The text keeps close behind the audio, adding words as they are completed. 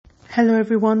Hello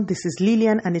everyone, this is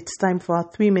Lillian and it's time for our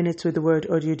 3 minutes with the word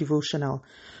audio devotional.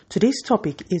 Today's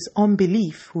topic is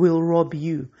unbelief will rob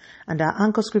you, and our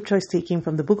anchor scripture is taken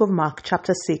from the book of Mark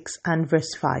chapter 6 and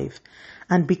verse 5.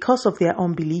 And because of their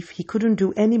unbelief, he couldn't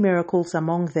do any miracles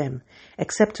among them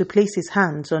except to place his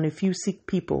hands on a few sick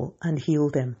people and heal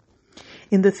them.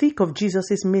 In the thick of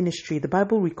Jesus' ministry, the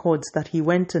Bible records that he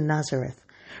went to Nazareth.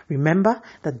 Remember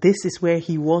that this is where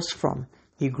he was from.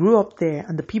 He grew up there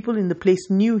and the people in the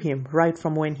place knew him right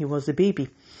from when he was a baby.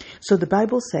 So the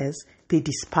Bible says they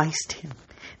despised him.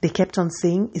 They kept on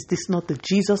saying, "Is this not the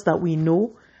Jesus that we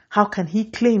know? How can he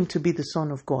claim to be the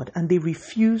Son of God?" And they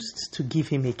refused to give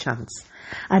him a chance.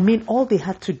 All they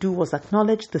had to do was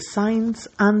acknowledge the signs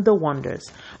and the wonders,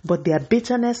 but their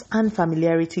bitterness and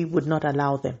familiarity would not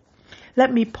allow them.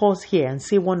 Let me pause here and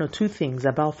say one or two things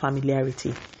about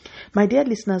familiarity. My dear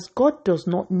listeners, God does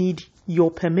not need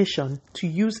your permission to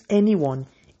use anyone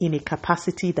in a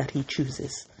capacity that he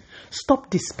chooses. Stop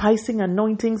despising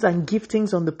anointings and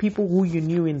giftings on the people who you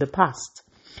knew in the past.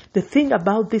 The thing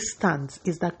about this stance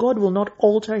is that God will not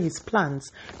alter his plans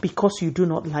because you do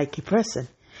not like a person.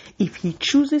 If he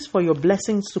chooses for your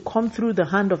blessings to come through the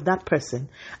hand of that person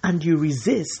and you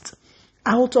resist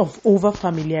out of over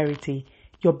familiarity,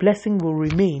 your blessing will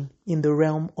remain in the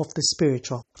realm of the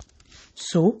spiritual.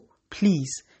 So,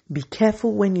 please be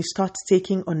careful when you start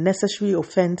taking unnecessary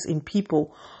offense in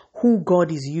people who God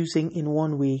is using in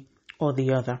one way or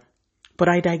the other. But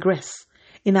I digress.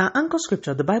 In our anchor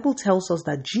scripture, the Bible tells us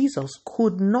that Jesus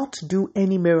could not do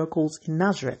any miracles in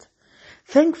Nazareth.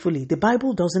 Thankfully, the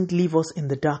Bible doesn't leave us in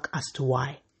the dark as to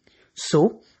why.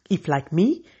 So, if like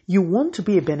me, you want to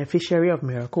be a beneficiary of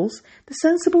miracles, the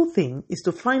sensible thing is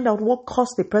to find out what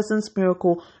caused a person's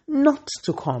miracle not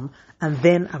to come and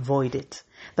then avoid it.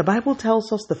 The Bible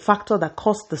tells us the factor that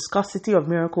caused the scarcity of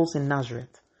miracles in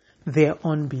Nazareth: their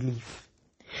unbelief.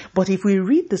 But if we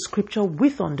read the scripture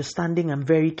with understanding and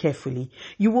very carefully,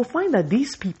 you will find that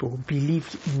these people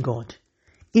believed in God.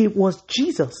 It was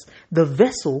Jesus, the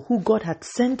vessel who God had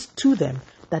sent to them,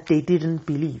 that they didn't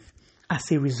believe. As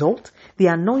a result, the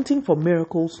anointing for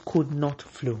miracles could not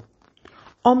flow.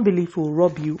 Unbelief will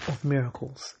rob you of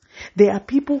miracles. There are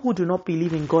people who do not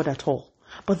believe in God at all,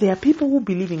 but there are people who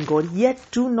believe in God yet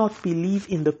do not believe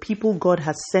in the people God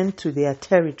has sent to their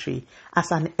territory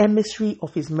as an emissary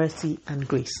of his mercy and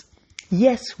grace.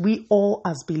 Yes, we all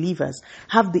as believers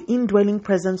have the indwelling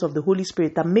presence of the Holy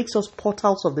Spirit that makes us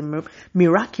portals of the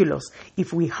miraculous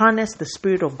if we harness the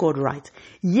Spirit of God right.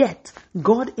 Yet,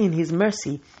 God in his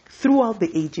mercy throughout the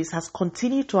ages has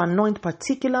continued to anoint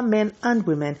particular men and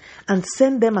women and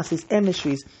send them as his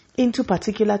emissaries into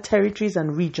particular territories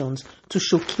and regions to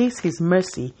showcase his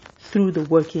mercy through the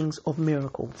workings of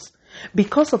miracles.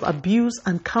 Because of abuse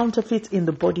and counterfeit in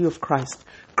the body of Christ,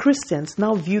 Christians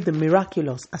now view the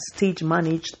miraculous as stage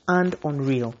managed and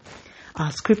unreal.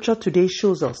 Our scripture today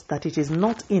shows us that it is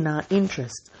not in our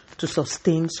interest to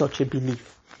sustain such a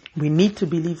belief. We need to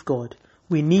believe God.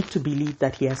 We need to believe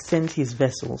that he has sent his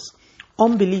vessels.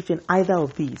 Unbelief in either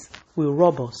of these will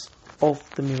rob us of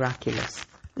the miraculous.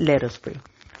 Let us pray.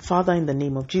 Father, in the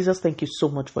name of Jesus, thank you so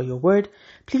much for your word.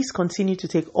 Please continue to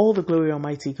take all the glory,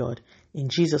 Almighty God. In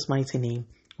Jesus' mighty name,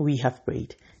 we have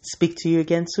prayed. Speak to you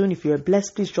again soon. If you are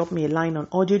blessed, please drop me a line on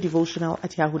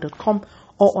audiodevotional@yahoo.com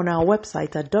or on our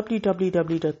website at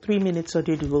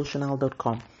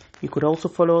www.3minutesaudiodevotional.com. You could also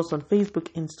follow us on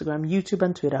Facebook, Instagram, YouTube,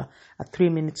 and Twitter at 3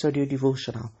 Minutes Audio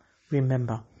Devotional.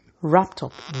 Remember, wrapped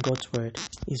up in God's word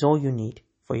is all you need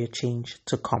for your change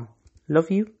to come. Love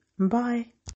you. Bye.